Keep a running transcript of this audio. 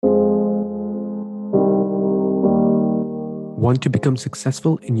Want to become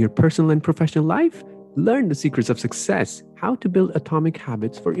successful in your personal and professional life? Learn the secrets of success, how to build atomic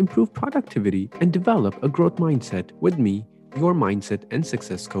habits for improved productivity, and develop a growth mindset with me, your mindset and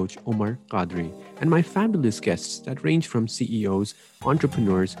success coach, Omar Qadri, and my fabulous guests that range from CEOs,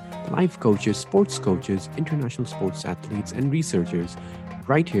 entrepreneurs, life coaches, sports coaches, international sports athletes, and researchers,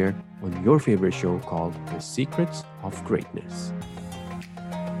 right here on your favorite show called The Secrets of Greatness.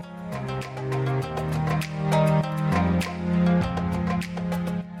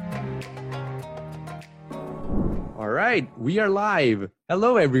 All right, we are live.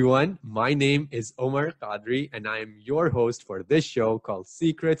 Hello, everyone. My name is Omar Qadri, and I am your host for this show called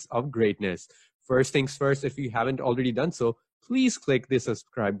Secrets of Greatness. First things first, if you haven't already done so, please click the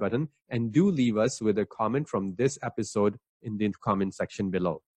subscribe button and do leave us with a comment from this episode in the comment section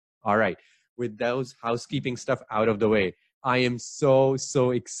below. All right, with those housekeeping stuff out of the way, I am so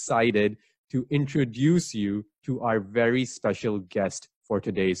excited to introduce you to our very special guest for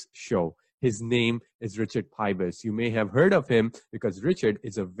today's show. His name is Richard Pybus. You may have heard of him because Richard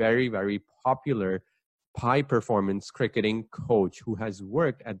is a very popular high performance cricketing coach who has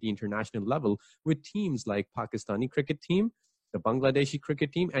worked at the international level with teams like Pakistani cricket team, the Bangladeshi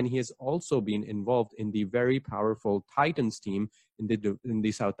cricket team, and he has also been involved in the very powerful Titans team in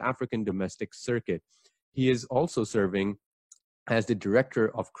the South African domestic circuit. He is also serving as the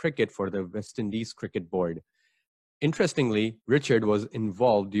director of cricket for the West Indies Cricket Board. Interestingly, Richard was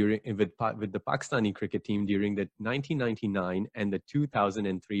involved with the Pakistani cricket team during the 1999 and the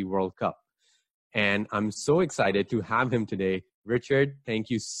 2003 World Cup. And I'm so excited to have him today. Richard,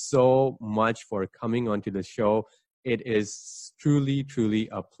 thank you so much for coming onto the show. It is truly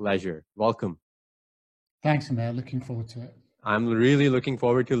a pleasure. Welcome. Thanks, Amir. Looking forward to it. I'm really looking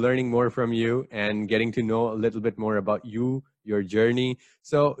forward to learning more from you and getting to know a little bit more about you, your journey.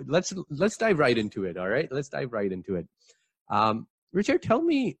 So let's dive right into it. All right, let's dive right into it. Richard, tell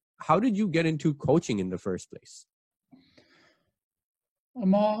me, how did you get into coaching in the first place?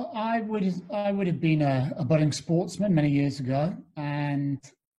 Amar, I would have been a budding sportsman many years ago, and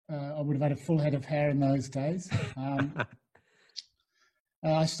I would have had a full head of hair in those days.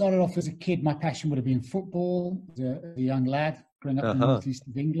 I started off as a kid. My passion would have been football. As a young lad, growing up in the northeast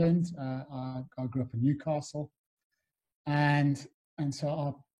of England, I grew up in Newcastle, and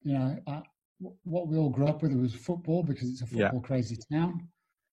so what we all grew up with was football because it's a football crazy town.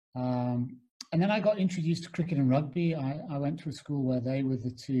 And then I got introduced to cricket and rugby. I went to a school where they were the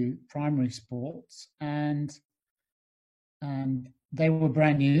two primary sports, and they were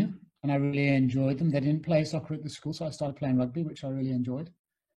brand new. And I really enjoyed them. They didn't play soccer at the school, so I started playing rugby, which I really enjoyed.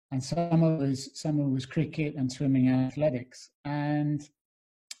 And summer was cricket and swimming and athletics. And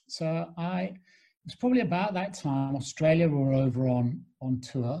so it was probably about that time, Australia were over on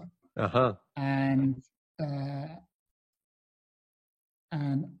tour. And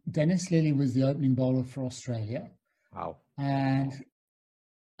Dennis Lillee was the opening bowler for Australia. Wow. And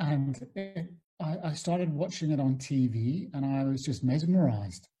I started watching it on TV, and I was just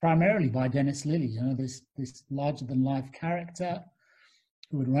mesmerized, primarily by Dennis Lillee, this larger-than-life character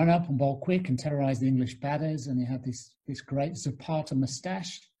who would run up and bowl quick and terrorize the English batters, and he had this great Zapata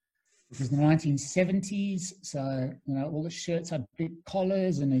mustache. It was the 1970s, so all the shirts had big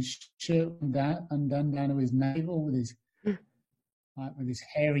collars, and his shirt undone down to his navel with his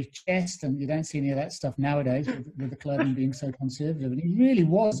hairy chest, and you don't see any of that stuff nowadays with the clothing being so conservative. And he really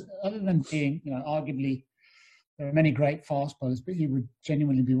was, other than being, arguably, there are many great fast bowlers, but he would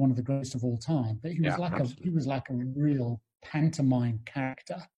genuinely be one of the greatest of all time. But he was like a real pantomime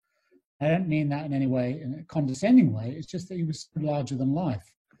character. I don't mean that in any way, in a condescending way. It's just that he was larger than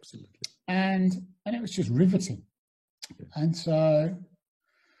life. Absolutely. And it was just riveting. Yes. And so,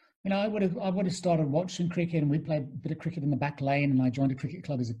 I would have started watching cricket, and we played a bit of cricket in the back lane, and I joined a cricket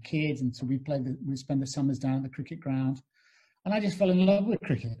club as a kid, and so we spent the summers down at the cricket ground, and I just fell in love with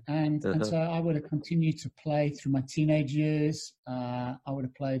cricket, and so I would have continued to play through my teenage years. I would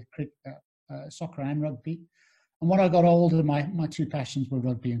have played soccer and rugby, and when I got older, my two passions were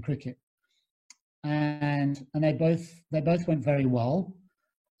rugby and cricket, and they both went very well.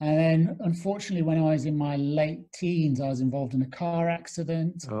 And then, unfortunately, when I was in my late teens, I was involved in a car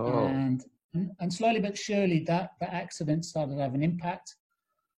accident, and slowly but surely, that accident started to have an impact.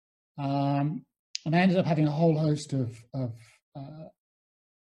 And I ended up having a whole host of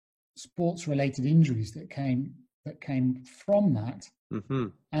sports-related injuries that came from that. Mm-hmm.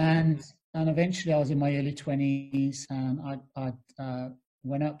 And eventually, I was in my early 20s, and I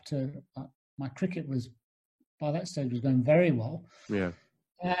went up to my cricket was by that stage was going very well. Yeah.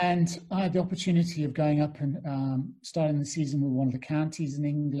 And I had the opportunity of going up and starting the season with one of the counties in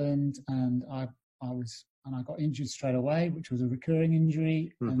England, and I I got injured straight away, which was a recurring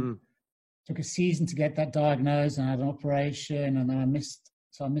injury, and took a season to get that diagnosed, and I had an operation, and then I missed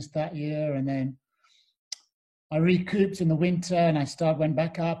that year, and then I recouped in the winter, and I went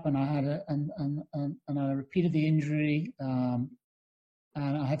back up, and I had and I repeated the injury, and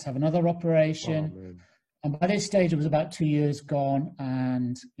I had to have another operation. Oh, and by this stage, it was about 2 years gone,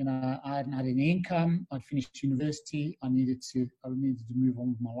 and I hadn't had any income. I'd finished university. I needed to move on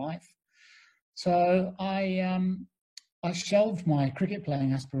with my life. So I shelved my cricket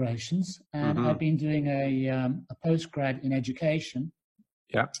playing aspirations, and I'd been doing a postgrad in education.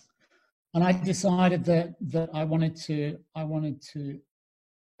 Yeah. And I decided that I wanted to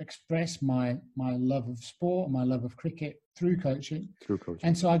express my love of sport, my love of cricket through coaching.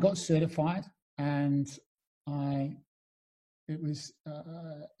 And so I got certified, and it was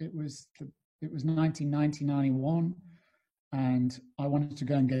 1991, and I wanted to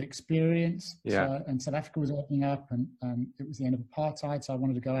go and get experience. Yeah. So, and South Africa was opening up, and it was the end of apartheid, so I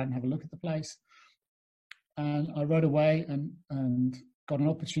wanted to go out and have a look at the place. And I rode away and got an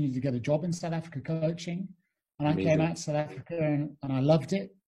opportunity to get a job in South Africa coaching. And I came out to South Africa, and I loved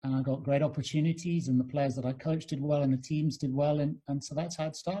it. And I got great opportunities, and the players that I coached did well, and the teams did well. And so that's how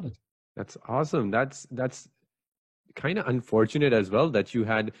it started. That's awesome. That's kind of unfortunate as well that you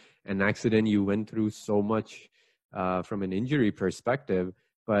had an accident. You went through so much from an injury perspective.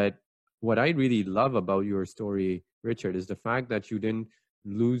 But what I really love about your story, Richard, is the fact that you didn't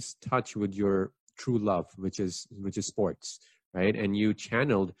lose touch with your true love, which is sports, right? And you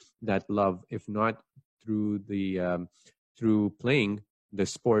channeled that love, if not through through playing the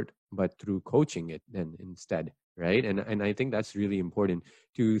sport, but through coaching it then instead, right? And I think that's really important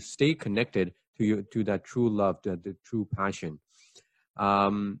to stay connected to that true love, the true passion.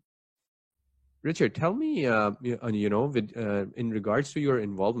 Richard, tell me, in regards to your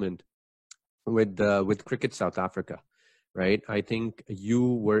involvement with Cricket South Africa, right? I think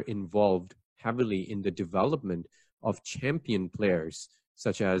you were involved heavily in the development of champion players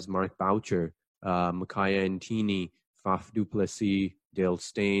such as Mark Boucher, Makaya Ntini, Faf du Plessis, Dale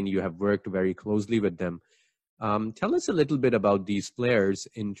Steyn. You have worked very closely with them. Tell us a little bit about these players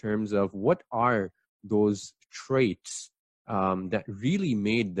in terms of what are those traits that really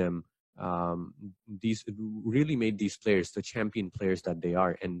made them these players the champion players that they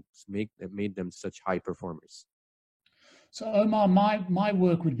are, and made them such high performers. So Omar, my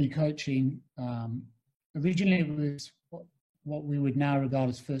work would be coaching. Originally, it was what we would now regard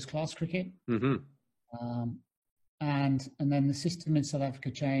as first class cricket. And then the system in South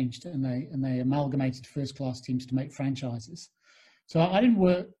Africa changed, and they amalgamated first class teams to make franchises. So I didn't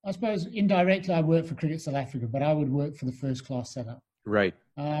work, I suppose indirectly I worked for Cricket South Africa, but I would work for the first class setup. Right.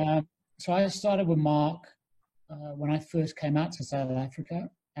 So I started with Mark when I first came out to South Africa,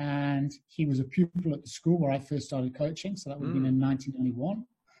 and he was a pupil at the school where I first started coaching. So that would have been in 1991.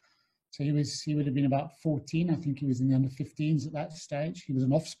 So he would have been about 14. I think he was in the under 15s at that stage. He was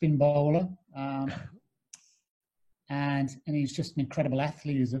an off-spin bowler. And he's just an incredible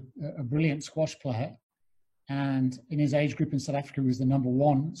athlete. He's a brilliant squash player. And in his age group in South Africa, he was the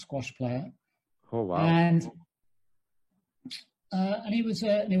 #1 squash player. Oh, wow. And he was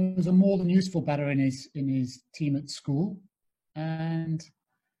a more than useful batter in his team at school. And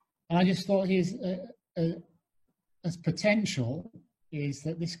I just thought his potential is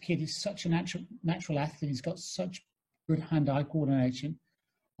that this kid is such a natural athlete. He's got such good hand-eye coordination.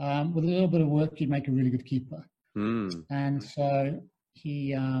 With a little bit of work, he'd make a really good keeper. And so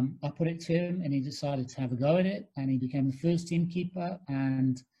I put it to him, and he decided to have a go at it, and he became the first team keeper,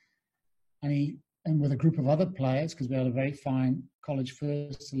 and with a group of other players, because we had a very fine college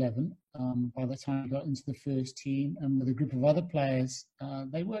first 11 by the time he got into the first team, and with a group of other players,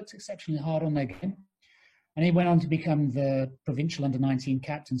 they worked exceptionally hard on their game. And he went on to become the provincial under-19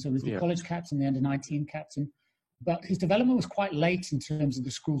 captain. So he was the college captain, the under-19 captain. But his development was quite late in terms of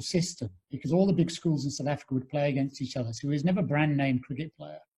the school system, because all the big schools in South Africa would play against each other. So he was never a brand name cricket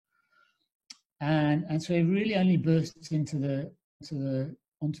player. And so he really only burst onto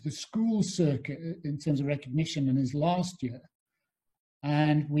the school circuit in terms of recognition in his last year.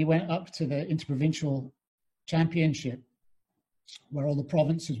 And we went up to the interprovincial championship, where all the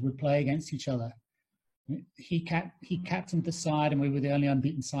provinces would play against each other. He captained the side, and we were the only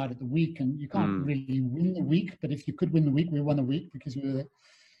unbeaten side at the week. And you can't really win the week, but if you could win the week, we won the week, because we were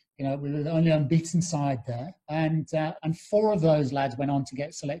the only unbeaten side there. And 4 of those lads went on to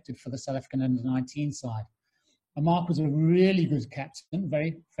get selected for the South African under-19 side. And Mark was a really good captain,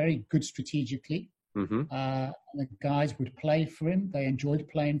 very, very good strategically. The guys would play for him. They enjoyed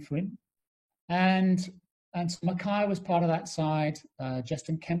playing for him. And so Mackay was part of that side.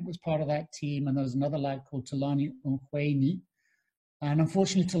 Justin Kemp was part of that team, and there was another lad called Talani Ongweni. And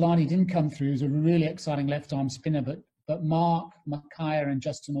unfortunately, Talani didn't come through. He was a really exciting left-arm spinner, but Mark, Mackay, and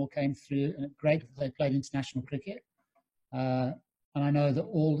Justin all came through, and it's great that they played international cricket. And I know that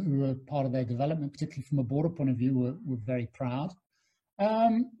all who were part of their development, particularly from a border point of view, were very proud.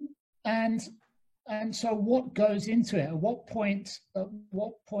 And so what goes into it? At what point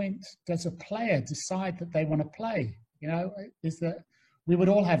does a player decide that they want to play? You know, is that we would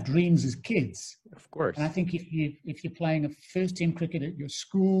all have dreams as kids. Of course. And I think if you're playing a first team cricket at your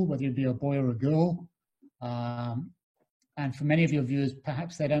school, whether it be a boy or a girl, and for many of your viewers,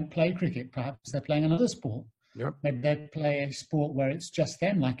 perhaps they don't play cricket, perhaps they're playing another sport. Yep. Maybe they play a sport where it's just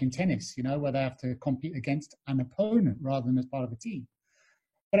them, like in tennis, you know, where they have to compete against an opponent rather than as part of a team.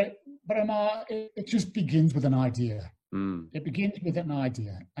 But Omar, it just begins with an idea. It begins with an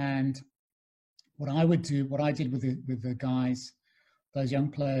idea. And what I did with the guys, those young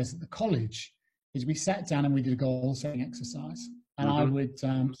players at the college, is we sat down and we did a goal setting exercise. And I would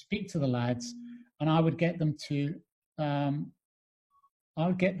speak to the lads, and I would get them to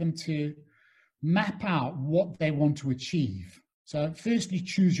map out what they want to achieve. So firstly,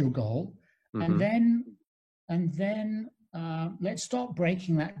 choose your goal, and then let's start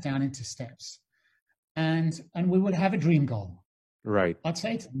breaking that down into steps. And we would have a dream goal. Right. I'd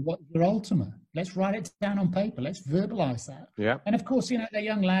say to them, what's your ultimate? Let's write it down on paper. Let's verbalize that. Yeah. And of course, you know, they're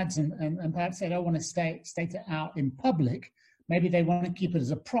young lads, and perhaps they don't want to state it out in public. Maybe they want to keep it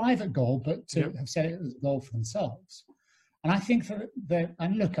as a private goal, but to have set it as a goal for themselves. And I think that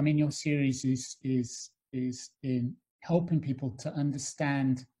and look, I mean, your series is in helping people to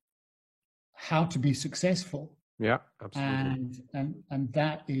understand how to be successful. Yeah, absolutely. And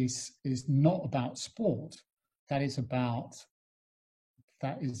that is not about sport. That is about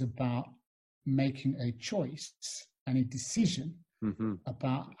making a choice and a decision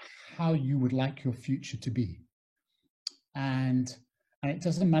about how you would like your future to be. And it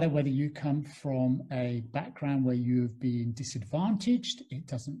doesn't matter whether you come from a background where you've been disadvantaged. It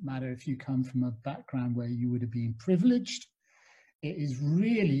doesn't matter if you come from a background where you would have been privileged. It is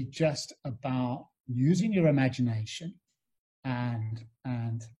really just about using your imagination and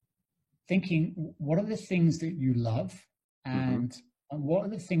thinking, what are the things that you love, and what are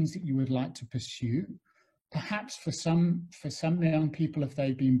the things that you would like to pursue? Perhaps for some young people, if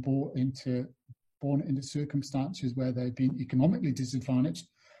they've been born into circumstances where they've been economically disadvantaged,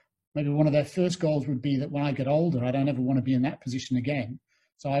 maybe one of their first goals would be that when I get older, I don't ever want to be in that position again.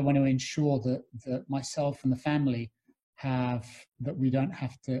 So I want to ensure that myself and the family that we don't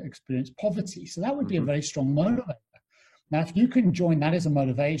have to experience poverty. So that would be a very strong motivator. Now, if you can join that as a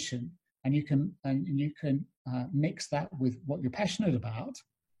motivation, and you can mix that with what you're passionate about,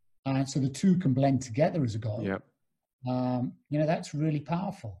 so the two can blend together as a goal. Yeah. You know, that's really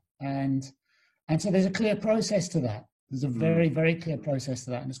powerful. And so there's a clear process to that. There's a very, very clear process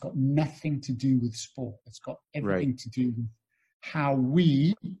to that, and it's got nothing to do with sport. It's got everything to do with how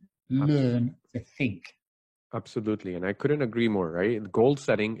we learn to think. Absolutely. And I couldn't agree more, right? Goal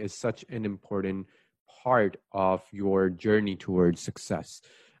setting is such an important part of your journey towards success.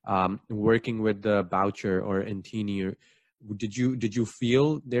 Working with the Boucher or Antini, did you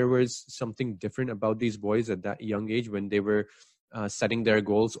feel there was something different about these boys at that young age when they were setting their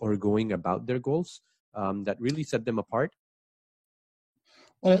goals or going about their goals that really set them apart?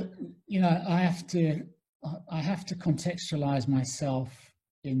 Well, you know, I have to contextualize myself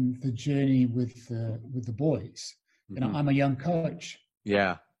in the journey with the boys. You know, I'm a young coach.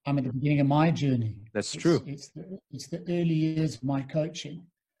 Yeah. I'm at the beginning of my journey. That's true. It's the early years of my coaching.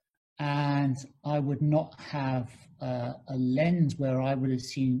 And I would not have a lens where I would have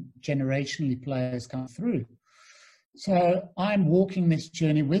seen generationally players come through. So I'm walking this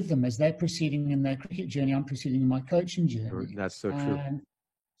journey with them as they're proceeding in their cricket journey. I'm proceeding in my coaching journey. That's so true. And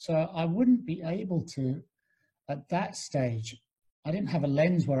so I wouldn't be able to, at that stage, I didn't have a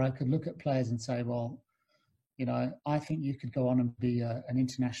lens where I could look at players and say, well, you know, I think you could go on and be an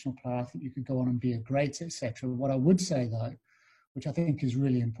international player. I think you could go on and be a great, etc. What I would say, though, which I think is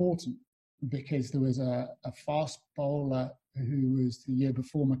really important, because there was a fast bowler who was the year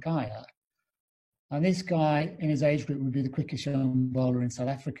before Mackay, and this guy in his age group would be the quickest young bowler in South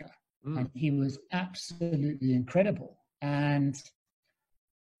Africa. And he was absolutely incredible. And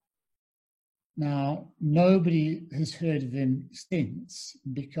now, nobody has heard of him since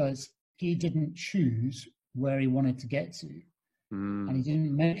because he didn't choose where he wanted to get to. And he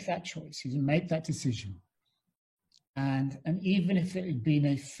didn't make that choice. He didn't make that decision. And even if it had been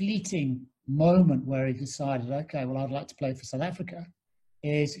a fleeting moment where he decided, okay, well, I'd like to play for South Africa,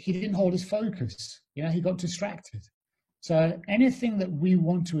 he didn't hold his focus. He got distracted. So anything that we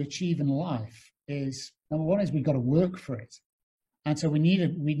want to achieve in life is, number one, is we've got to work for it. And so we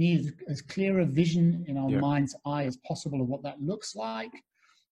need as clear a vision in our mind's eye as possible of what that looks like.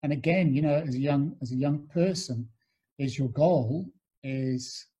 And again, as a young person, is your goal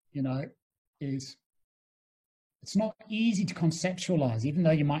is it's not easy to conceptualize, even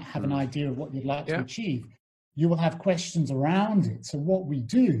though you might have an idea of what you'd like to achieve. You will have questions around it. So what we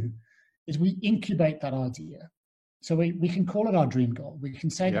do is we incubate that idea. So we can call it our dream goal. We can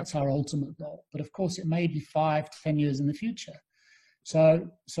say that's our ultimate goal. But of course, it may be 5 to 10 years in the future. So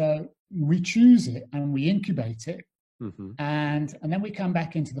we choose it and we incubate it. Mm-hmm. And then we come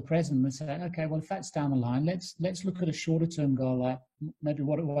back into the present and say, okay, well, if that's down the line, let's look at a shorter term goal, like maybe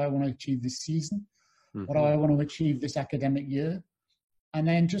what do I want to achieve this season? Mm-hmm. What do I want to achieve this academic year? And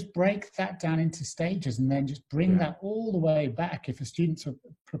then just break that down into stages and then just bring that all the way back. If a student's are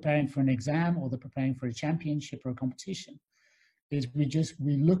preparing for an exam or they're preparing for a championship or a competition, is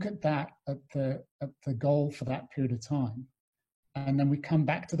we look at that at the goal for that period of time. And then we come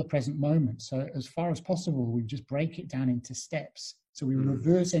back to the present moment. So as far as possible, we just break it down into steps. So we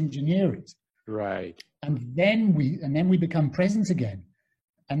reverse engineer it. Right. And then we become present again.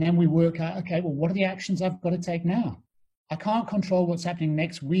 And then we work out, okay, well, what are the actions I've got to take now? I can't control what's happening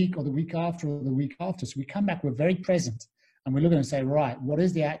next week or the week after or the week after. So we come back, we're very present. And we're looking and say, right, what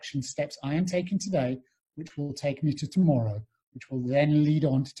is the action steps I am taking today, which will take me to tomorrow, which will then lead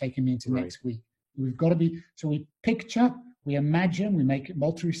on to taking me into next week. We've got to be, so we picture, we imagine, we make it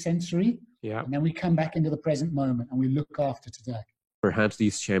multi-sensory, and then we come back into the present moment and we look after today. Perhaps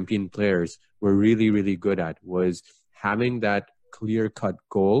these champion players were really, really good at was having that clear-cut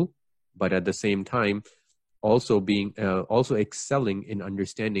goal, but at the same time, also excelling in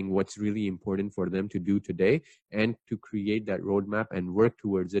understanding what's really important for them to do today and to create that roadmap and work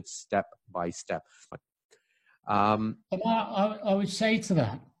towards it step by step. I would say to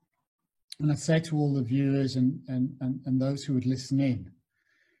that, and I'd say to all the viewers and those who would listen in,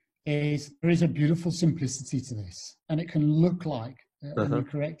 is there is a beautiful simplicity to this. And it can look like, and you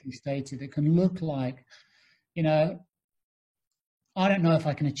correctly stated, it can look like, I don't know if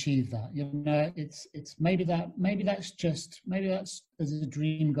I can achieve that. It's maybe that's as a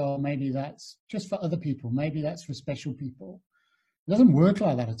dream goal. Maybe that's just for other people. Maybe that's for special people. It doesn't work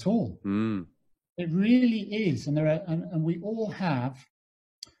like that at all. It really is. And and we all have.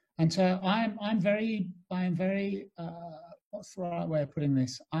 And so I'm very, what's the right way of putting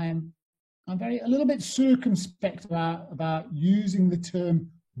this? I'm a little bit circumspect about using the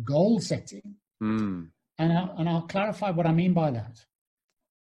term goal setting. And I'll clarify what I mean by that.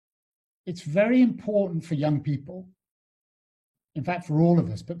 It's very important for young people, in fact, for all of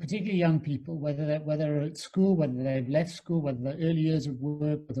us, but particularly young people, whether they're at school, whether they've left school, whether they're early years of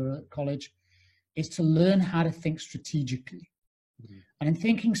work, whether they're at college, is to learn how to think strategically. And in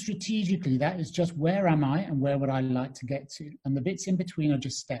thinking strategically, that is just where am I and where would I like to get to? And the bits in between are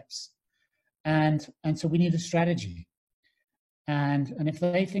just steps. And so we need a strategy. And if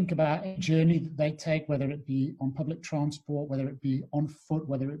they think about a journey that they take, whether it be on public transport, whether it be on foot,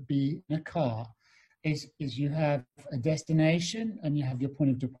 whether it be in a car, is you have a destination and you have your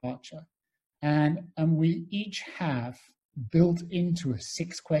point of departure. And we each have built into us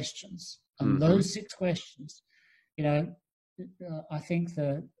 6 questions. And those 6 questions, I think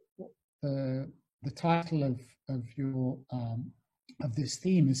the title of your of this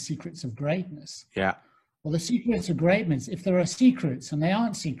theme is Secrets of Greatness. Yeah. Well, the secrets of greatness, if there are secrets and they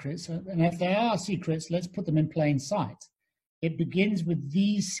aren't secrets, and if they are secrets, let's put them in plain sight. It begins with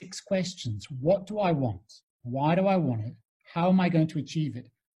these 6 questions. What do I want? Why do I want it? How am I going to achieve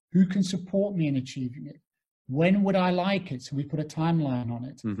it? Who can support me in achieving it? When would I like it? So we put a timeline on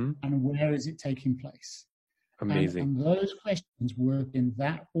it. And where is it taking place? Amazing. And those questions work in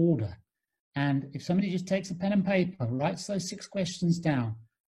that order. And if somebody just takes a pen and paper, writes those 6 questions down,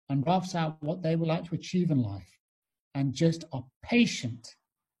 and drafts out what they would like to achieve in life, and just are patient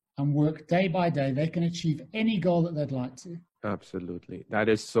and work day by day, they can achieve any goal that they'd like to. Absolutely. That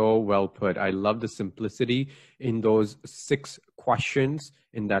is so well put. I love the simplicity in those 6 questions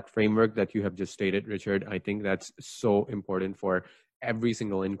in that framework that you have just stated, Richard. I think that's so important for every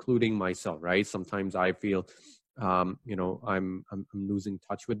single, including myself, right? Sometimes I feel I'm losing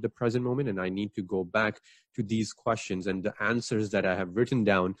touch with the present moment, and I need to go back to these questions and the answers that I have written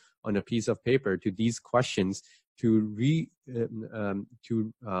down on a piece of paper to these questions to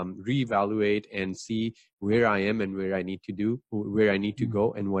reevaluate and see where I am and where I need to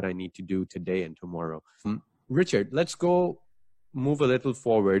go and what I need to do today and tomorrow. Richard, let's move a little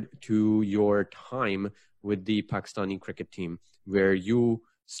forward to your time with the Pakistani cricket team, where you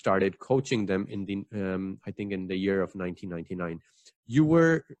started coaching them in the I think in the year of 1999. You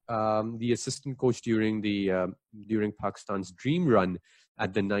were the assistant coach during during Pakistan's dream run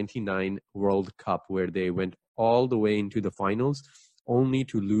at the 99 World Cup, where they went all the way into the finals, only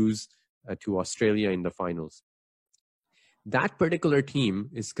to lose to Australia in the finals. That particular team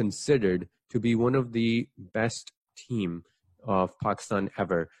is considered to be one of the best team of Pakistan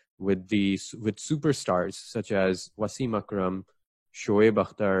ever, with superstars such as Wasim Akram, Shoaib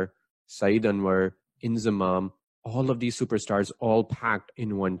Akhtar, Saeed Anwar, Inzamam, all of these superstars all packed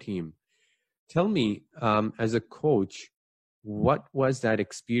in one team. Tell me, as a coach, what was that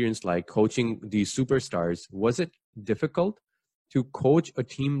experience like coaching these superstars? Was it difficult to coach a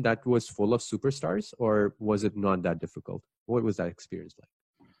team that was full of superstars, or was it not that difficult? What was that experience like?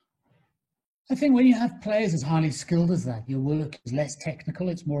 I think when you have players as highly skilled as that, your work is less technical.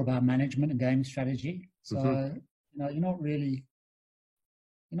 It's more about management and game strategy. So, you're not really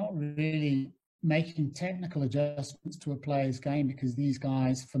making technical adjustments to a player's game, because these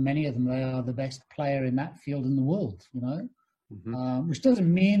guys, for many of them, they are the best player in that field in the world, which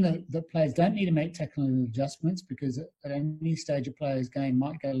doesn't mean that players don't need to make technical adjustments, because at any stage a player's game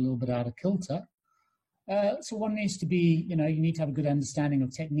might get a little bit out of kilter. So one needs to be, you need to have a good understanding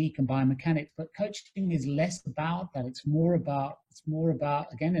of technique and biomechanics, but coaching is less about that. It's more about,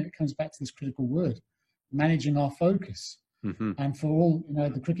 again, and it comes back to this critical word, managing our focus. And for all,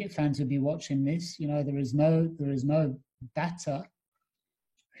 the cricket fans who'll be watching this, there is no batter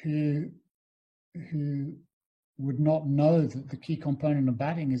who would not know that the key component of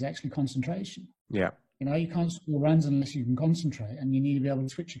batting is actually concentration. Yeah. You can't score runs unless you can concentrate, and you need to be able to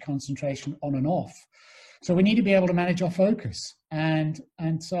switch your concentration on and off. So we need to be able to manage our focus. And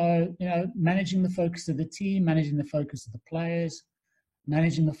so, managing the focus of the team, managing the focus of the players,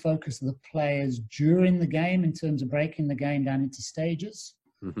 managing the focus of the players during the game in terms of breaking the game down into stages,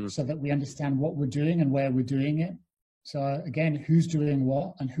 so that we understand what we're doing and where we're doing it. So again, who's doing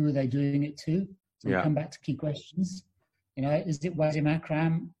what and who are they doing it to? So we come back to key questions. Is it Wasim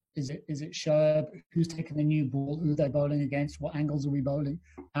Akram? Is it Shoaib? Who's taking the new ball? Who are they bowling against? What angles are we bowling?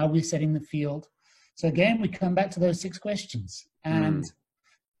 How are we setting the field? So again, we come back to those 6 questions. And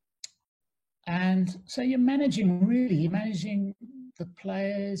so you're managing the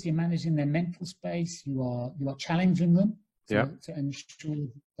players, you're managing their mental space, you are challenging them to ensure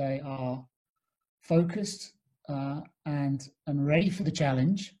they are focused and ready for the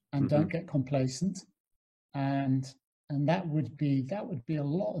challenge and don't get complacent. And that would be a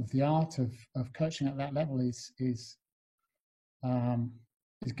lot of the art of coaching at that level is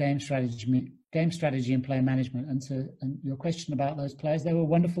game strategy and play management. And your question about those players, they were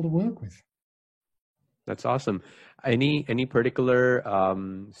wonderful to work with. That's awesome. Any particular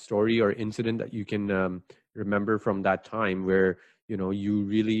story or incident that you can remember from that time where you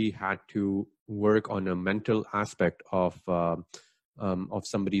really had to work on a mental aspect of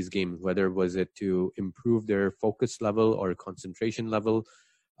somebody's game, whether was it to improve their focus level or concentration level,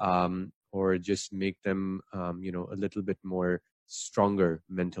 or just make them a little bit more stronger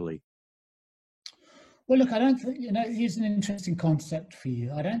mentally? Well, look, I don't think, here's an interesting concept for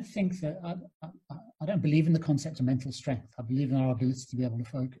you. I don't think that, I don't believe in the concept of mental strength. I believe in our ability to be able to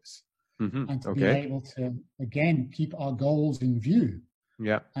focus and to be able to, again, keep our goals in view.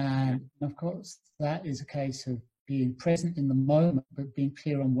 Yeah. And of course, that is a case of being present in the moment, but being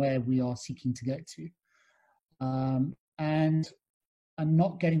clear on where we are seeking to get to. And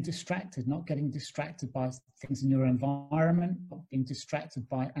not getting distracted by things in your environment, not being distracted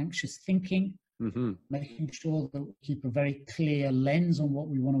by anxious thinking, making sure that we keep a very clear lens on what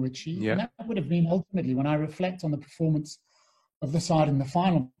we want to achieve. Yeah. And that would have been ultimately, when I reflect on the performance of the side in the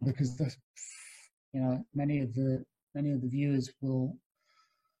final, because many of the viewers will,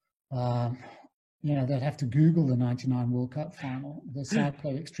 they'd have to Google the 99 World Cup final. The side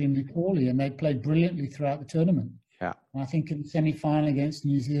played extremely poorly, and they played brilliantly throughout the tournament. Yeah. And I think in the semi-final against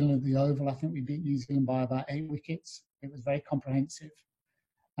New Zealand at the Oval, I think we beat New Zealand by about 8 wickets. It was very comprehensive.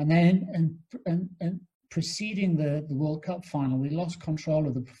 And then, and preceding the World Cup final, we lost control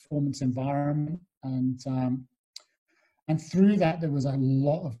of the performance environment, and through that there was a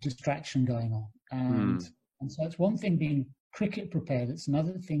lot of distraction going on. And so it's one thing being cricket prepared; it's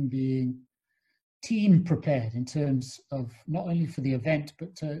another thing being team prepared in terms of not only for the event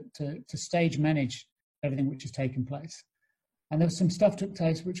but to stage manage everything which has taken place. And there was some stuff took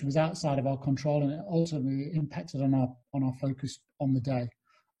place which was outside of our control, and it ultimately impacted on our focus on the day.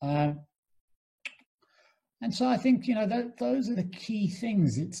 And so I think those are the key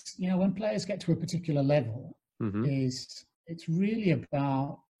things. It's when players get to a particular level, it's really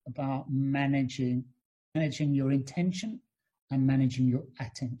about managing your intention and managing your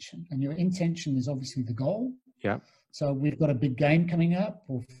attention. And your intention is obviously the goal. Yeah. So we've got a big game coming up,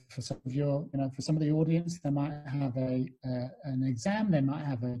 or for some of your, for some of the audience, they might have an exam, they might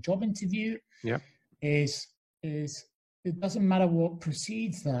have a job interview. Yeah. Is it doesn't matter what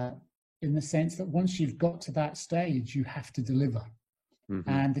precedes that, in the sense that once you've got to that stage, you have to deliver. Mm-hmm.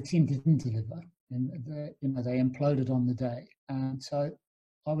 And the team didn't deliver. And they imploded on the day. And so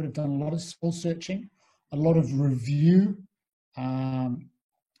I would have done a lot of soul searching, a lot of review,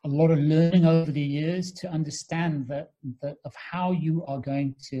 a lot of learning over the years to understand that of how you are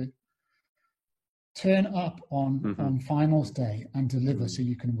going to turn up on finals day and deliver so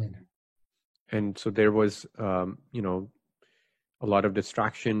you can win. And so there was, a lot of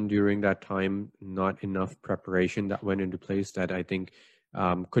distraction during that time, not enough preparation that went into place that I think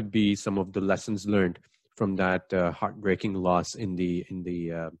could be some of the lessons learned from that heartbreaking loss in the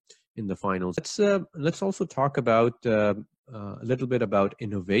finals. Let's also talk about a little bit about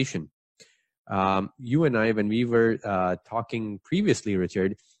innovation. You and I, when we were talking previously,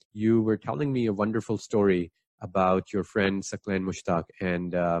 Richard, you were telling me a wonderful story about your friend Saqlain Mushtaq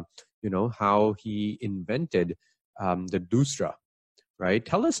and how he invented the Doosra. Right?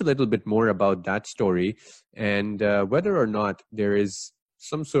 Tell us a little bit more about that story and whether or not there is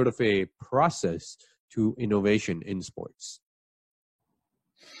some sort of a process to innovation in sports.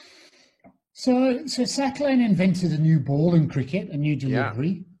 So Saqlain invented a new ball in cricket, a new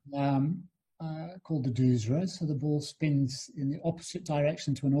delivery called the Doosra. So the ball spins in the opposite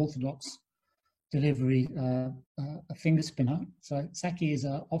direction to an orthodox delivery, a finger spinner. So Saqi is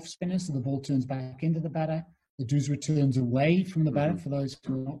an off spinner, so the ball turns back into the batter. The Doosra turns away from the batter, for those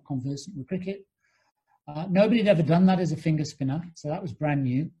who are not conversant with cricket. Nobody had ever done that as a finger spinner, so that was brand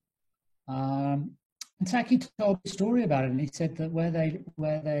new. And Saqi told a story about it, and he said that where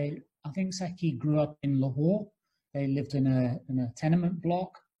they I think Saqi grew up in Lahore. They lived in a tenement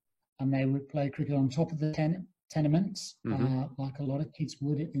block, and they would play cricket on top of the tenements, like a lot of kids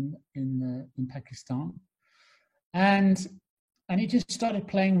would in Pakistan. And he just started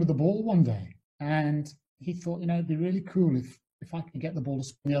playing with the ball one day, and he thought, it'd be really cool if I could get the ball to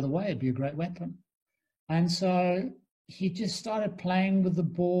spin the other way. It'd be a great weapon. And so he just started playing with the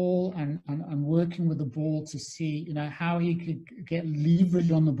ball and working with the ball to see, how he could get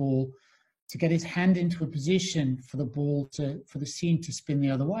leverage on the ball to get his hand into a position for the seam to spin the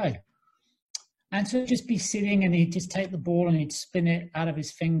other way. And so he'd just be sitting and he'd just take the ball and he'd spin it out of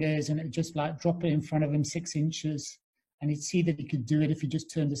his fingers and it'd just like drop it in front of him 6 inches. And he'd see that he could do it if he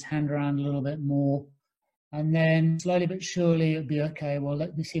just turned his hand around a little bit more. And then slowly but surely it'd be, okay, well,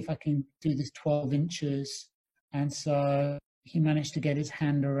 let me see if I can do this 12 inches. And so he managed to get his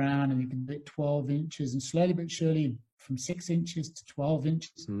hand around and he could do it 12 inches. And slowly but surely, from 6 inches to 12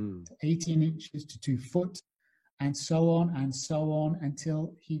 inches to 18 inches to 2 foot, and so on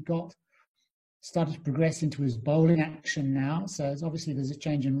until he started to progress into his bowling action now. So obviously there's a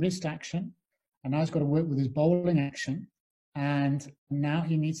change in wrist action. And now he's got to work with his bowling action. And now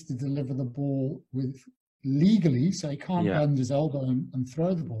he needs to deliver the ball legally, so he can't bend his elbow and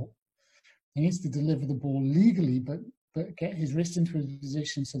throw the ball. He needs to deliver the ball legally, but get his wrist into a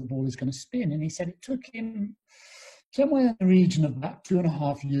position so the ball is going to spin. And he said it took him somewhere in the region of about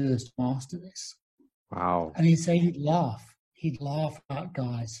 2.5 years to master this. Wow. And he'd say he'd laugh at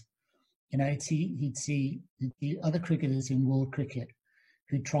guys. He'd see the other cricketers in world cricket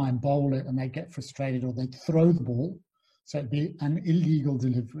who'd try and bowl it and they'd get frustrated or they'd throw the ball. So it'd be an illegal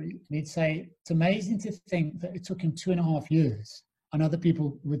delivery. And he'd say, it's amazing to think that it took him 2.5 years and other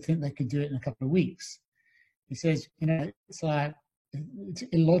people would think they could do it in a couple of weeks. He says, it's like, it's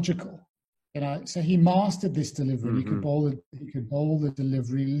illogical. So he mastered this delivery. He could bowl the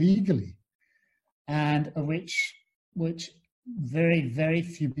delivery legally, and which very, very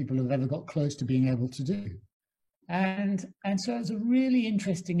few people have ever got close to being able to do. And so it's a really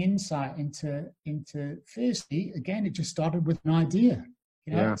interesting insight into firstly, again, it just started with an idea.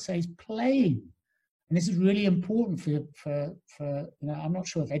 So he's playing. And this is really important for I'm not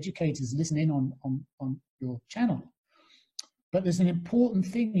sure if educators listen in on your channel, but there's an important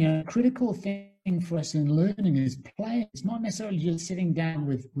thing, critical thing for us in learning is playing. It's not necessarily just sitting down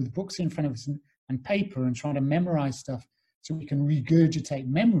with books in front of us and paper and trying to memorize stuff so we can regurgitate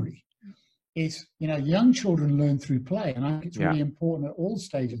memory. It's, young children learn through play. And I think it's really important at all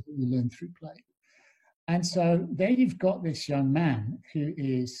stages that we learn through play. And so there you've got this young man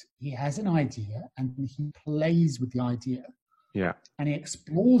he has an idea and he plays with the idea. Yeah. And he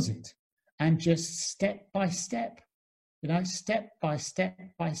explores it and just step by step, step by step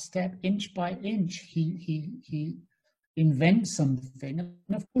by step, inch by inch, he invents something.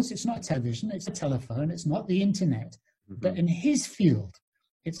 And of course, it's not television, it's a telephone, it's not the internet, But in his field,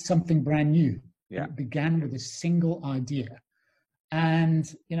 it's something brand new. Yeah. It began with a single idea. And,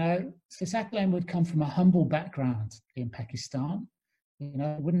 so Sack Lane would come from a humble background in Pakistan.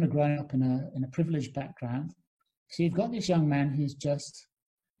 Wouldn't have grown up in a privileged background. So you've got this young man who's just,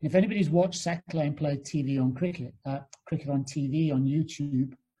 if anybody's watched Sack Lane play cricket on TV, on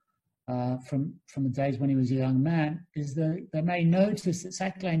YouTube, from the days when he was a young man, is that they may notice that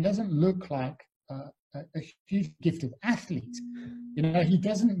Sack Lane doesn't look like a huge gifted athlete. He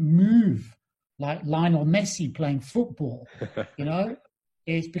doesn't move like Lionel Messi playing football.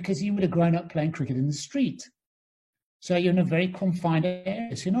 It's because he would have grown up playing cricket in the street. So you're in a very confined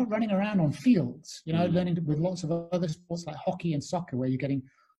area. So you're not running around on fields, learning with lots of other sports like hockey and soccer, where you're getting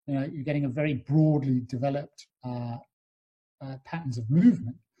a very broadly developed patterns of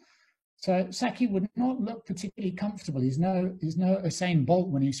movement. So Saki would not look particularly comfortable. He's no Usain Bolt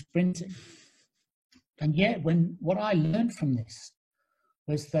when he's sprinting. And yet, what I learned from this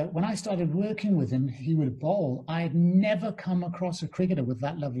was that when I started working with him, he would bowl. I had never come across a cricketer with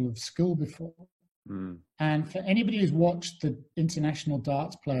that level of skill before. And for anybody who's watched the international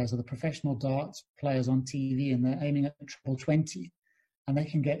darts players or the professional darts players on TV, and they're aiming at treble 20, and they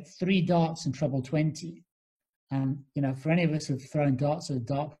can get 3 darts in treble 20. And, for any of us who've thrown darts at a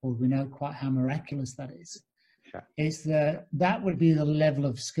dartboard, we know quite how miraculous that is. Yeah. Is that would be the level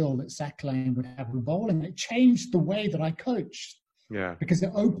of skill that Sack Lane would have with bowling. It changed the way that I coached. Yeah. Because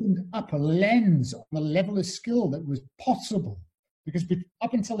it opened up a lens on the level of skill that was possible. Because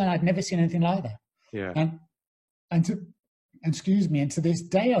up until then, I'd never seen anything like that. Yeah. And to this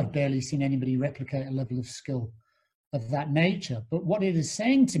day, I've barely seen anybody replicate a level of skill of that nature. But what it is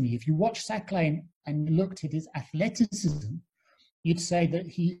saying to me, if you watch Sack Lane and you looked at his athleticism, you'd say that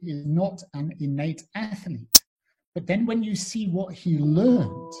he is not an innate athlete. But then when you see what he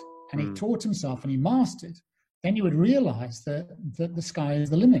learned and he taught himself and he mastered, then you would realize that the sky is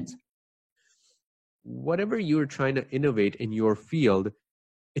the limit. Whatever you're trying to innovate in your field,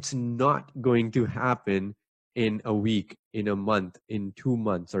 it's not going to happen in a week, in a month, in 2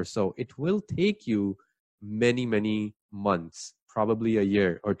 months or so. It will take you many, many months, probably a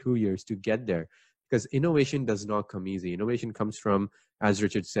year or 2 years to get there, because innovation does not come easy. Innovation comes from, as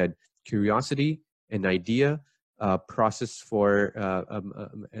Richard said, curiosity, an idea, process for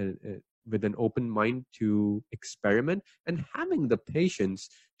with an open mind to experiment, and having the patience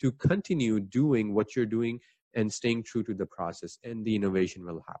to continue doing what you're doing and staying true to the process, and the innovation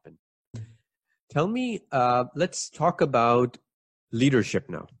will happen. Tell me, let's talk about leadership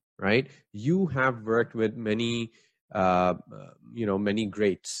now, right? You have worked with many, many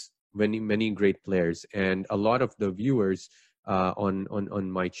greats, many great players, and a lot of the viewers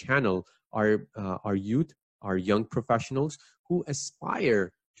on my channel are youth, are young professionals who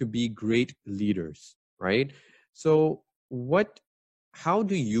aspire to be great leaders, right? So how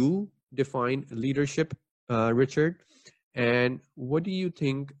do you define leadership, Richard? And what do you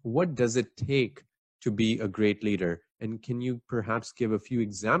think, what does it take to be a great leader? And can you perhaps give a few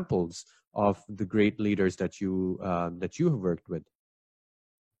examples of the great leaders that you have worked with?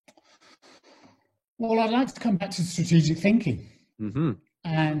 Well, I'd like to come back to strategic thinking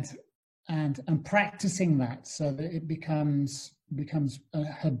and practicing that so that it becomes a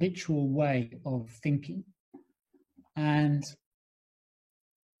habitual way of thinking. And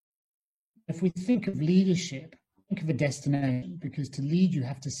if we think of leadership, think of a destination, because to lead you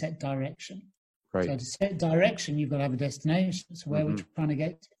have to set direction. Right. So to set direction, you've got to have a destination. So where we're trying to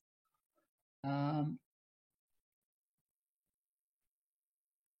get to.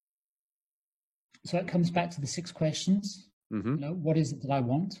 So it comes back to the 6 questions. What is it that I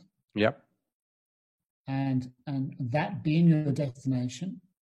want? Yep. And that being your destination,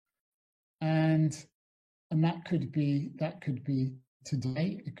 and that could be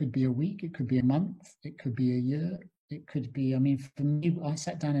today, it could be a week, it could be a month, it could be a year, it could be. I mean, for me, I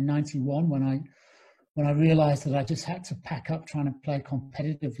sat down in '91 when I realized that I just had to pack up trying to play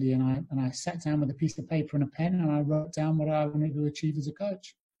competitively, and I sat down with a piece of paper and a pen, and I wrote down what I wanted to achieve as a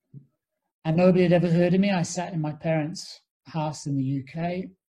coach. And nobody had ever heard of me. I sat in my parents' house in the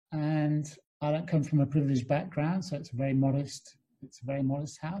UK, and I don't come from a privileged background, so it's a very modest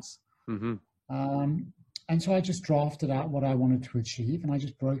house. And so I just drafted out what I wanted to achieve, and I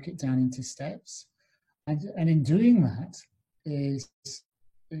just broke it down into steps. And in doing that is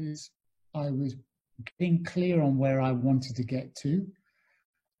I was getting clear on where I wanted to get to.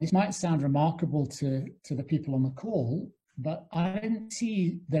 This might sound remarkable to the people on the call, but I didn't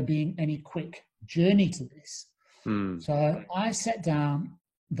see there being any quick journey to this. So I set down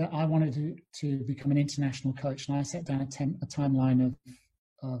that I wanted to become an international coach, and I set down a timeline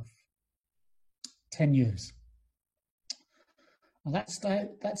of 10 years. Well, that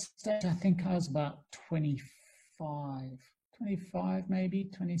stage, I think I was about 25 maybe,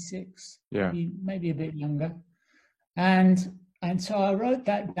 26, Yeah. maybe a bit younger. And so I wrote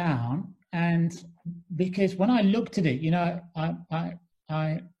that down, and because when I looked at it, I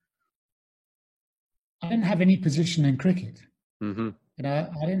didn't have any position in cricket. Mm-hmm.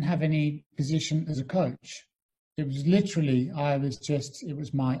 I didn't have any position as a coach. It was literally, it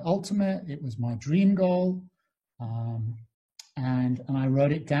was my ultimate, it was my dream goal. And I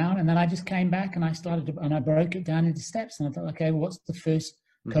wrote it down, and then I just came back and I broke it down into steps. And I thought, okay, what's the first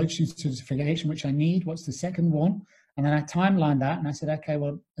coaching certification which I need? What's the second one? And then I timelined that, and I said, okay,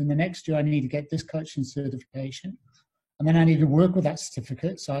 well, in the next year I need to get this coaching certification, and then I need to work with that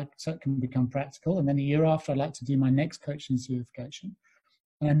certificate so it can become practical. And then the year after, I'd like to do my next coaching certification,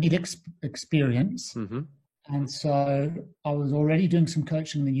 and I need experience. Mm-hmm. And so I was already doing some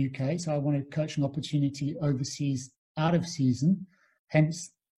coaching in the UK, so I wanted a coaching opportunity overseas, out of season, hence,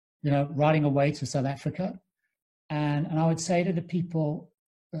 riding away to South Africa. And I would say to the people,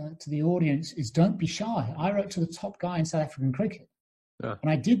 to the audience, is don't be shy. I wrote to the top guy in South African cricket. Yeah. And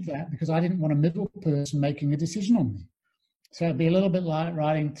I did that because I didn't want a middle person making a decision on me. So it'd be a little bit like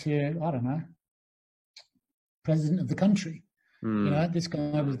writing to, I don't know, president of the country. This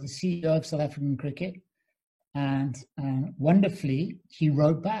guy was the CEO of South African cricket. And wonderfully, he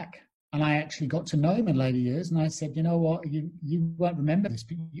wrote back. And I actually got to know him in later years. And I said, you know what, you won't remember this,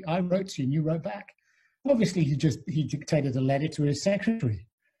 but I wrote to you and you wrote back. Obviously, he dictated a letter to his secretary.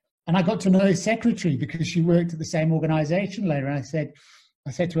 And I got to know his secretary because she worked at the same organization later. And I said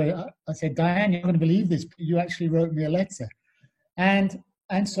to her, Diane, you're not going to believe this, but you actually wrote me a letter. And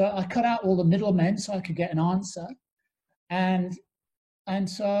so I cut out all the middlemen so I could get an answer. And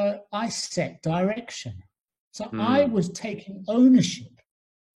so I set direction. So I was taking ownership.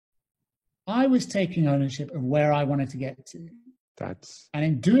 I was taking ownership of where I wanted to get to. And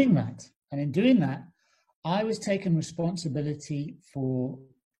in doing that, I was taking responsibility for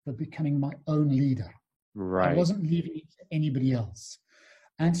becoming my own leader. Right. I wasn't leaving it to anybody else.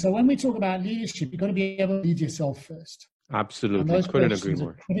 And so when we talk about leadership, you've got to be able to lead yourself first. Absolutely. And those couldn't agree more.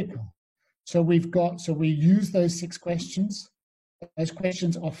 Are critical. So we use those 6 questions. Those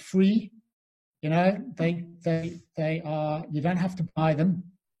questions are free. They are, you don't have to buy them.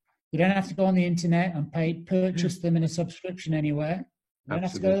 You don't have to go on the internet and purchase them in a subscription anywhere. You don't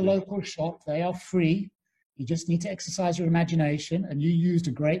have to go to the local shop. They are free. You just need to exercise your imagination. And you used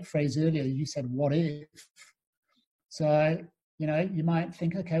a great phrase earlier. You said, what if? So, you might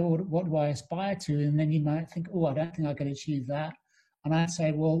think, okay, well, what do I aspire to? And then you might think, oh, I don't think I can achieve that. And I'd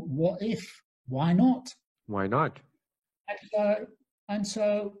say, well, what if? Why not? Why not? And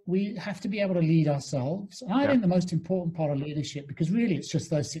so we have to be able to lead ourselves. And I think the most important part of leadership, because really it's just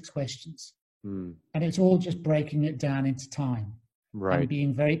those 6 questions. And it's all just breaking it down into time. Right. And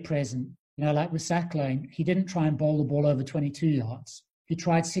being very present. Like with Zach Lane, he didn't try and bowl the ball over 22 yards. He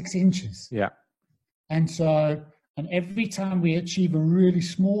tried 6 inches. Yeah. And every time we achieve a really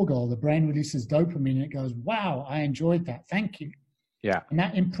small goal, the brain releases dopamine and it goes, wow, I enjoyed that. Thank you. Yeah. And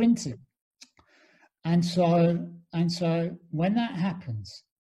that imprints it. And so when that happens,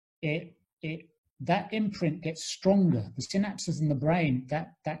 that imprint gets stronger. The synapses in the brain,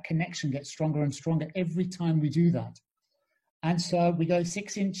 that connection gets stronger and stronger every time we do that. And so we go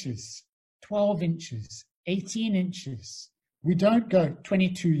 6 inches, 12 inches, 18 inches. We don't go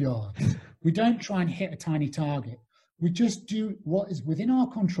 22 yards. We don't try and hit a tiny target. We just do what is within our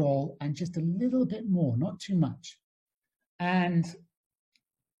control and just a little bit more, not too much. And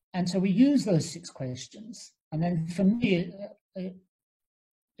so we use those 6 questions. And then for me,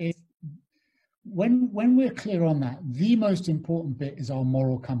 when we're clear on that, the most important bit is our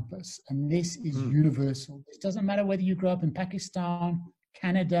moral compass. And this is universal. It doesn't matter whether you grew up in Pakistan,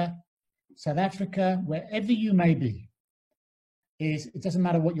 Canada, South Africa, wherever you may be. It doesn't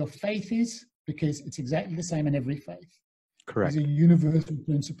matter what your faith is, because it's exactly the same in every faith. Correct. These are universal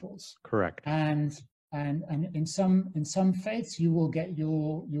principles. Correct. And in some faiths, you will get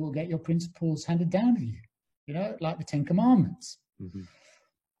your principles handed down to you, like the 10 Commandments. Mm-hmm.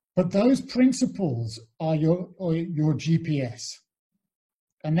 But those principles are your GPS,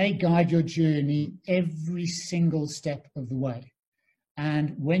 and they guide your journey every single step of the way.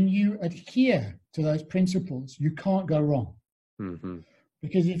 And when you adhere to those principles, you can't go wrong. Mm-hmm.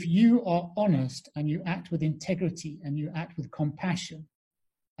 Because if you are honest and you act with integrity and you act with compassion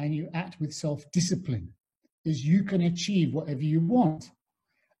and you act with self-discipline, is you can achieve whatever you want.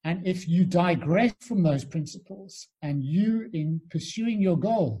 And if you digress from those principles and you, in pursuing your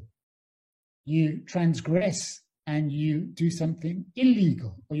goal, you transgress and you do something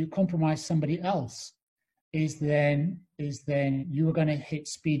illegal or you compromise somebody else, is then you are going to hit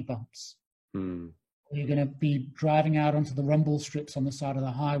speed bumps. You're going to be driving out onto the rumble strips on the side of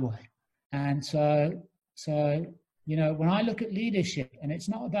the highway. And so when I look at leadership, and it's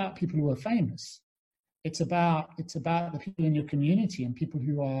not about people who are famous, it's about the people in your community and people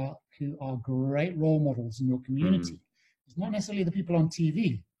who are great role models in your community. It's not necessarily the people on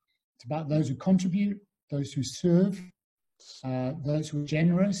TV. It's about those who contribute, those who serve, those who are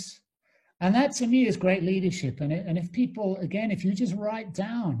generous. And that to me is great leadership. And if people, again, if you just write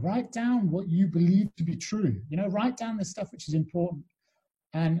down what you believe to be true, write down the stuff which is important.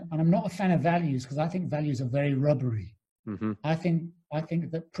 And I'm not a fan of values, because I think values are very rubbery. I think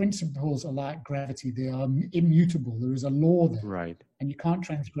that principles are like gravity. They are immutable. There is a law there. Right. And you can't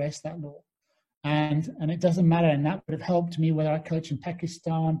transgress that law. And it doesn't matter. And that would have helped me whether I coach in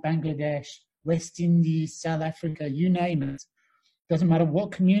Pakistan, Bangladesh, West Indies, South Africa, you name it. Doesn't matter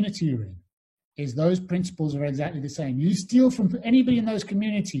what community you're in. Is those principles are exactly the same. You steal from anybody in those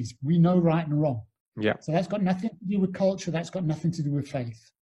communities, we know right and wrong. Yeah. So that's got nothing to do with culture. That's got nothing to do with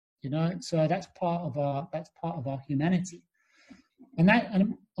faith. So that's part of our humanity.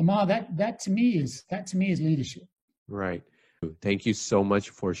 And Amar, that to me is leadership. Right. Thank you so much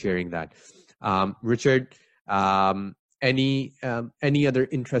for sharing that. Richard, any other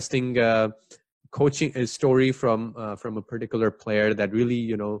interesting coaching story from a particular player that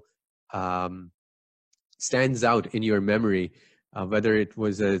really stands out in your memory, whether it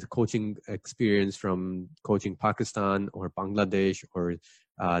was a coaching experience from coaching Pakistan or Bangladesh or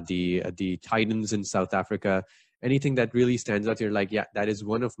the Titans in South Africa, anything that really stands out? You're like, yeah, that is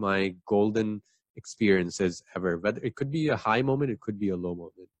one of my golden experiences ever. Whether it could be a high moment, it could be a low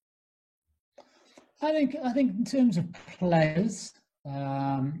moment. I think in terms of players,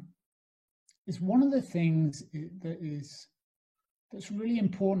 it's one of the things that's really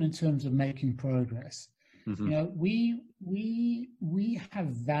important in terms of making progress. We have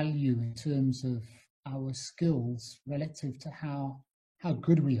value in terms of our skills relative to how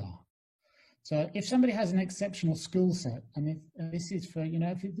good we are. So if somebody has an exceptional skill set, and this is for,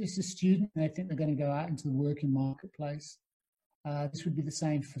 if this is a student and they think they're going to go out into the working marketplace, this would be the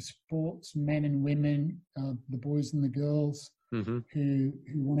same for sports, men and women, the boys and the girls who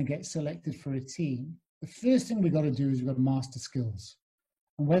want to get selected for a team. The first thing we've got to do is we've got to master skills.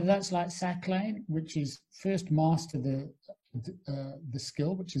 And whether that's like Sack Lane, which is first master the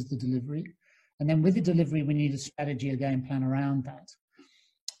skill, which is the delivery. And then with the delivery, we need a strategy, a game plan around that.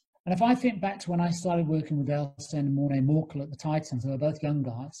 And if I think back to when I started working with Elsten and Morné Morkel at the Titans, they were both young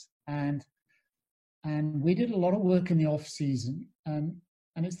guys. And we did a lot of work in the off season. And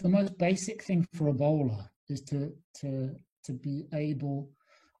it's the most basic thing for a bowler is to be able,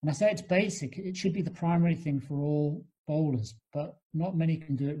 and I say it's basic, it should be the primary thing for all bowlers, but not many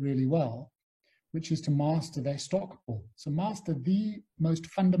can do it really well, which is to master their stock ball. So master the most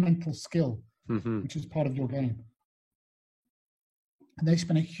fundamental skill, which is part of your game. And they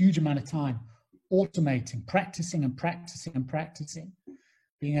spend a huge amount of time automating, practicing,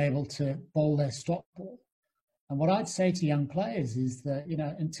 being able to bowl their stock ball. And what I'd say to young players is that,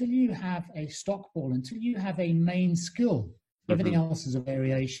 until you have a stock ball, until you have a main skill, everything else is a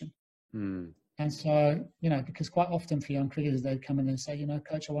variation. And so, because quite often for young cricketers, they come in and say,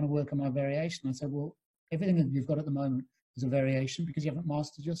 coach, I want to work on my variation. I said, well, everything that you've got at the moment is a variation because you haven't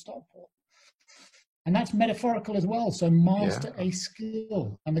mastered your stock ball. And that's metaphorical as well. So master a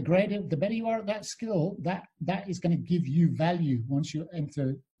skill. And the better you are at that skill, that is going to give you value once you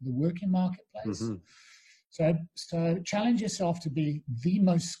enter the working marketplace. So challenge yourself to be the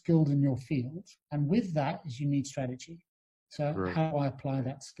most skilled in your field. And with that is you need strategy. So how do I apply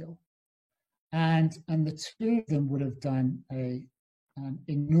that skill? And the two of them would have done an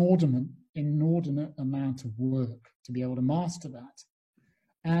inordinate amount of work to be able to master that.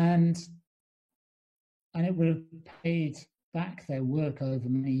 And it would have paid back their work over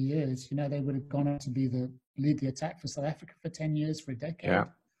many years. They would have gone on to lead the attack for South Africa for 10 years, for a decade. Yeah.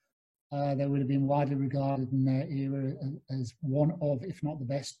 They would have been widely regarded in their era as one of, if not the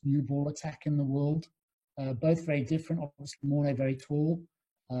best, new ball attack in the world. Both very different. Obviously, Morné very tall,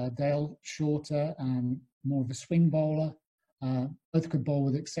 Dale shorter and more of a swing bowler. Both could bowl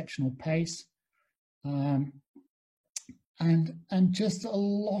with exceptional pace. And just a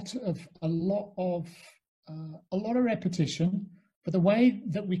lot of repetition. But the way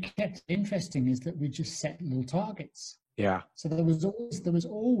that we kept it interesting is that we just set little targets. Yeah. So there was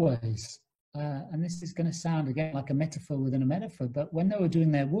always, and this is going to sound again like a metaphor within a metaphor, but when they were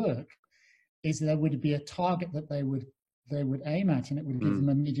doing their work, is there would be a target that they would aim at, and it would give them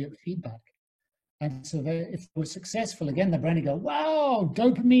immediate feedback. And so if they were successful, again, the brain would go, wow,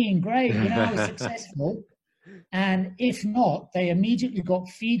 dopamine, great, I was successful. And if not, they immediately got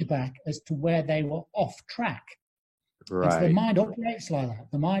feedback as to where they were off track. And so the Right. mind operates like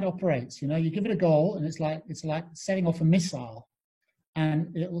that. The mind operates, you give it a goal and it's like setting off a missile,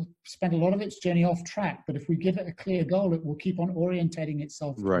 and it will spend a lot of its journey off track. But if we give it a clear goal, it will keep on orientating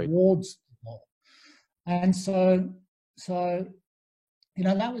itself Right. towards the goal. And so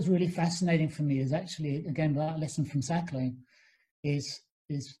that was really fascinating for me. Is actually, again, that lesson from Sacklane is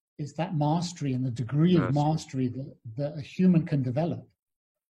that mastery and the degree of mastery that a human can develop,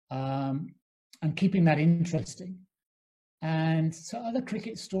 and keeping that interesting. And so other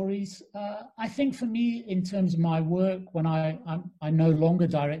cricket stories, I think for me, in terms of my work, when I no longer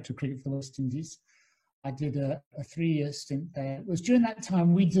director of cricket for the West Indies, I did a 3-year stint there. It was during that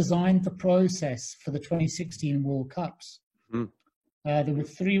time we designed the process for the 2016 World Cups. Mm. There were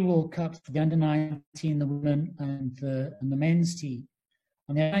 3 World Cups for the under-19, the women, and the men's team.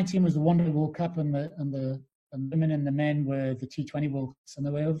 And the under-19 was the One Day World Cup, and the women and the men were the T20 World Cups. And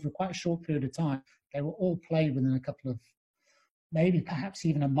they were over quite a short period of time. They were all played within a couple of, maybe perhaps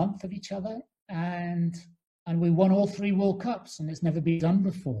even a month of each other, and we won all 3 World Cups, and it's never been done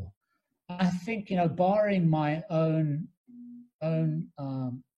before. I think, barring my own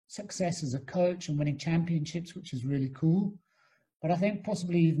success as a coach and winning championships, which is really cool, but I think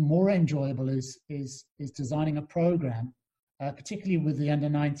possibly even more enjoyable is designing a program, particularly with the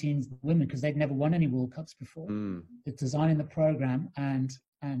under-19s women, because they'd never won any World Cups before. It's designing the program and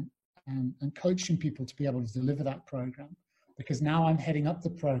coaching people to be able to deliver that program. Because now I'm heading up the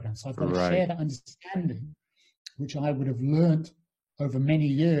program, so I've got to share that understanding, which I would have learned over many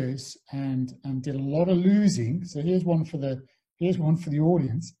years and did a lot of losing. So here's one for the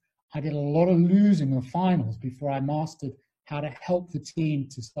audience. I did a lot of losing of finals before I mastered how to help the team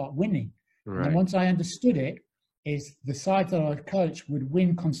to start winning. Right. And once I understood it, is the side that I coach would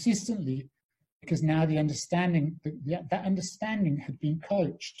win consistently, because now the understanding that understanding had been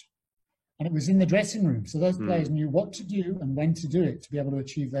coached. And it was in the dressing room. So those players knew what to do and when to do it to be able to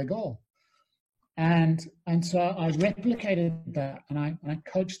achieve their goal. And so I replicated that, and I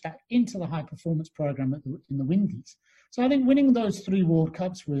coached that into the high performance program in the Windies. So I think winning those 3 World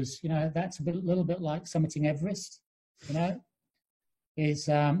Cups was, that's a little bit like summiting Everest, it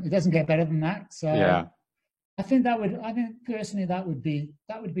doesn't get better than that. So yeah. I think personally that would be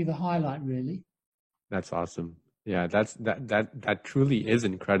the highlight, really. That's awesome. Yeah, that truly is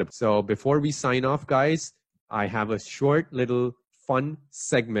incredible. So before we sign off, guys, I have a short little fun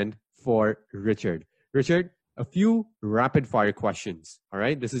segment for Richard. Richard, a few rapid fire questions. All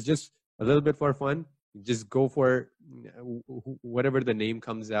right. This is just a little bit for fun. Just go for whatever the name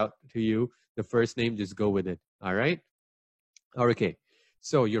comes out to you. The first name, just go with it. All right. Okay.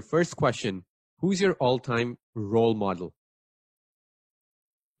 So your first question, who's your all-time role model?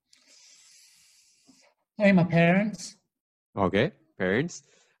 Hey, my parents. Okay, parents.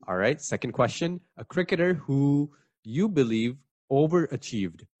 All right. Second question, a cricketer who you believe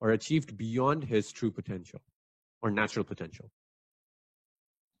overachieved or achieved beyond his true potential or natural potential.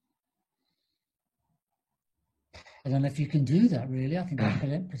 I don't know if you can do that, really. I think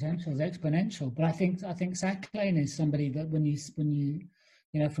potential is exponential. But I think Sacklane is somebody that when you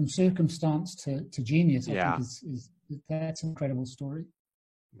from circumstance to genius, I think that's an incredible story.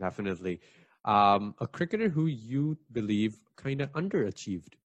 Definitely. A cricketer who you believe kind of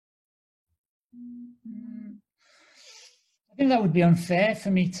underachieved? I think that would be unfair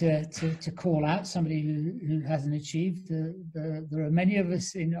for me to call out somebody who hasn't achieved. There are many of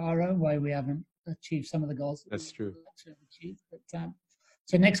us in our own way we haven't achieved some of the goals. That's true. Achieved. But,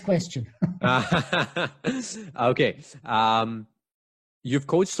 so next question. Okay. You've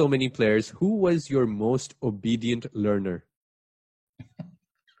coached so many players. Who was your most obedient learner?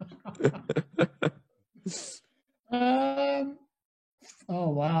 Oh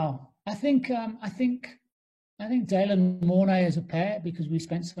wow! I think Dale and Mornay as a pair, because we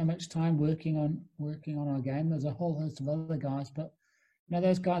spent so much time working on our game. There's a whole host of other guys, but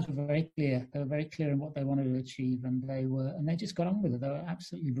those guys were very clear. They were very clear in what they wanted to achieve, and they just got on with it. They were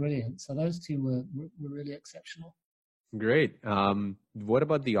absolutely brilliant. So those two were really exceptional. Great. What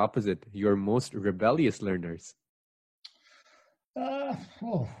about the opposite? Your most rebellious learners?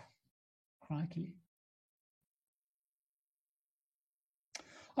 Crikey.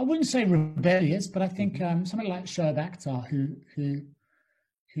 I wouldn't say rebellious, but I think somebody like Shoaib Akhtar, who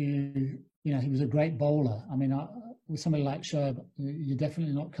he was a great bowler. I mean, with somebody like Shoaib, you're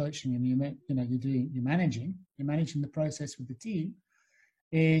definitely not coaching him. You're managing the process with the team.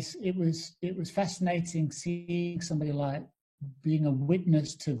 It was fascinating seeing somebody like being a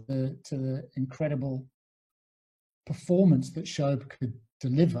witness to the incredible performance that Shoaib could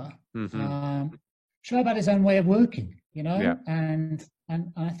deliver. show about his own way of working, you know? Yeah. And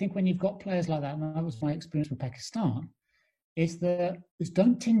I think when you've got players like that, and that was my experience with Pakistan, is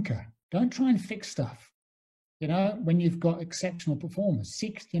don't tinker. Don't try and fix stuff. You know, when you've got exceptional performers,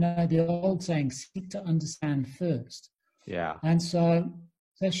 seek, you know, the old saying, seek to understand first. Yeah. And so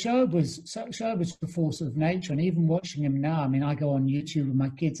Shoaib was the force of nature. And even watching him now, I mean, I go on YouTube with my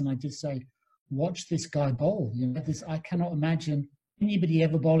kids and I just say, watch this guy bowl. You know, I cannot imagine anybody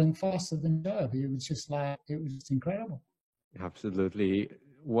ever bowling faster than Shoaib. It was just incredible. Absolutely.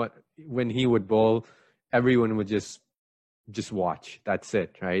 When he would bowl, everyone would just watch. That's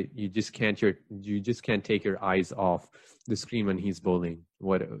it, right? You just can't take your eyes off the screen when he's bowling.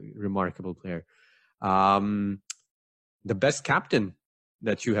 What a remarkable player. The best captain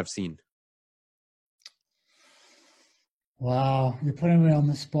that you have seen? Wow, you're putting me on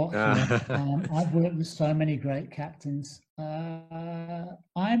the spot here. I've worked with so many great captains. I'm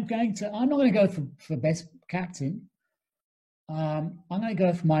not going to go for best captain. I'm going to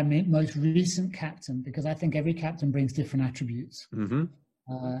go for my most recent captain because I think every captain brings different attributes. Mm-hmm.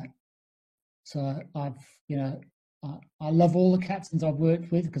 So I love all the captains I've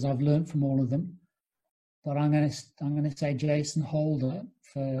worked with because I've learned from all of them. But I'm going to say Jason Holder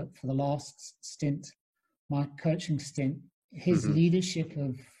for the last stint, my coaching stint. His leadership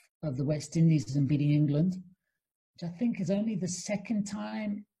of the West Indies and beating England, which I think is only the second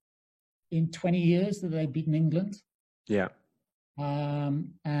time in 20 years that they've beaten England. Yeah.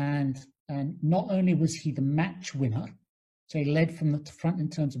 And not only was he the match winner, so he led from the front in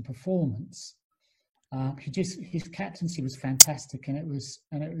terms of performance. His captaincy was fantastic, and it was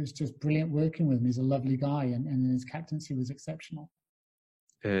just brilliant working with him. He's a lovely guy, and his captaincy was exceptional.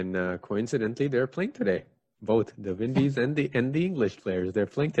 And coincidentally, they're playing today. Both the Windies and the English players, they're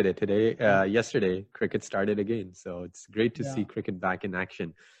playing today. Yesterday, cricket started again, so it's great to see cricket back in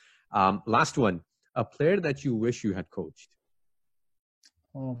action. Last one, a player that you wish you had coached.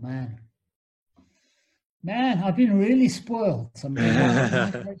 Oh man, I've been really spoiled. I mean,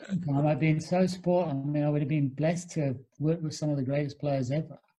 I've been so spoiled. I mean, I would have been blessed to work with some of the greatest players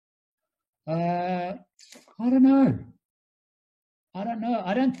ever. I don't know.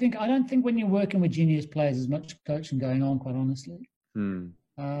 I don't think when you're working with genius players, there's much coaching going on, quite honestly.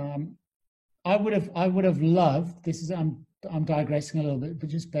 I would have loved. I'm digressing a little bit, but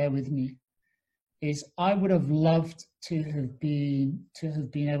just bear with me. I would have loved to have been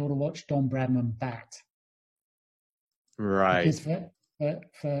able to watch Don Bradman bat. Right. Because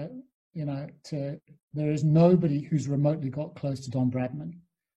there is nobody who's remotely got close to Don Bradman,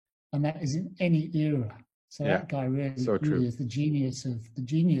 and that is in any era. So that guy really is the genius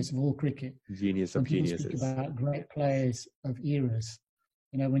of all cricket. Genius of geniuses. People speak about great players of eras.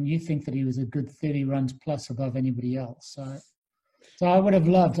 You know, when you think that he was a good 30 runs plus above anybody else. So I would have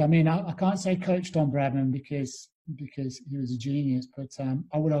loved. I mean, I can't say coach Don Bradman because he was a genius, but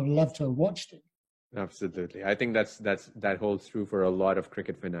I would have loved to have watched it. Absolutely. I think that holds true for a lot of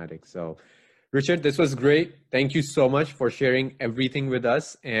cricket fanatics. So, Richard, this was great. Thank you so much for sharing everything with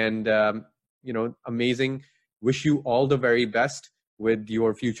us. And, amazing. Wish you all the very best with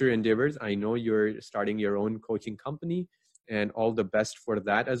your future endeavors. I know you're starting your own coaching company, and all the best for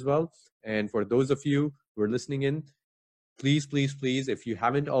that as well. And for those of you who are listening in, please, if you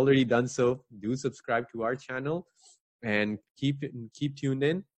haven't already done so, do subscribe to our channel and keep tuned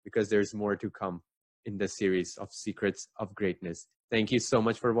in because there's more to come in the series of Secrets of Greatness. Thank you so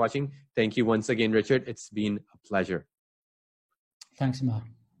much for watching. Thank you once again, Richard. It's been a pleasure. Thanks, Mark.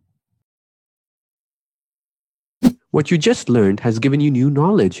 What you just learned has given you new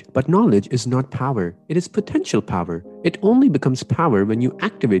knowledge, but knowledge is not power. It is potential power. It only becomes power when you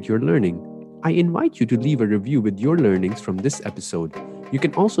activate your learning. I invite you to leave a review with your learnings from this episode. You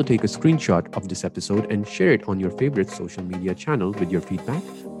can also take a screenshot of this episode and share it on your favorite social media channel with your feedback,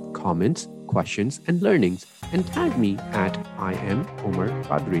 comments, questions, and learnings, and tag me at I am Omar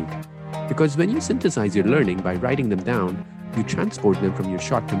Qadri. Because when you synthesize your learning by writing them down, you transport them from your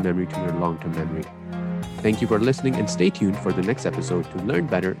short-term memory to your long-term memory. Thank you for listening and stay tuned for the next episode to learn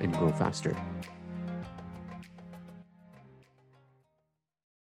better and grow faster.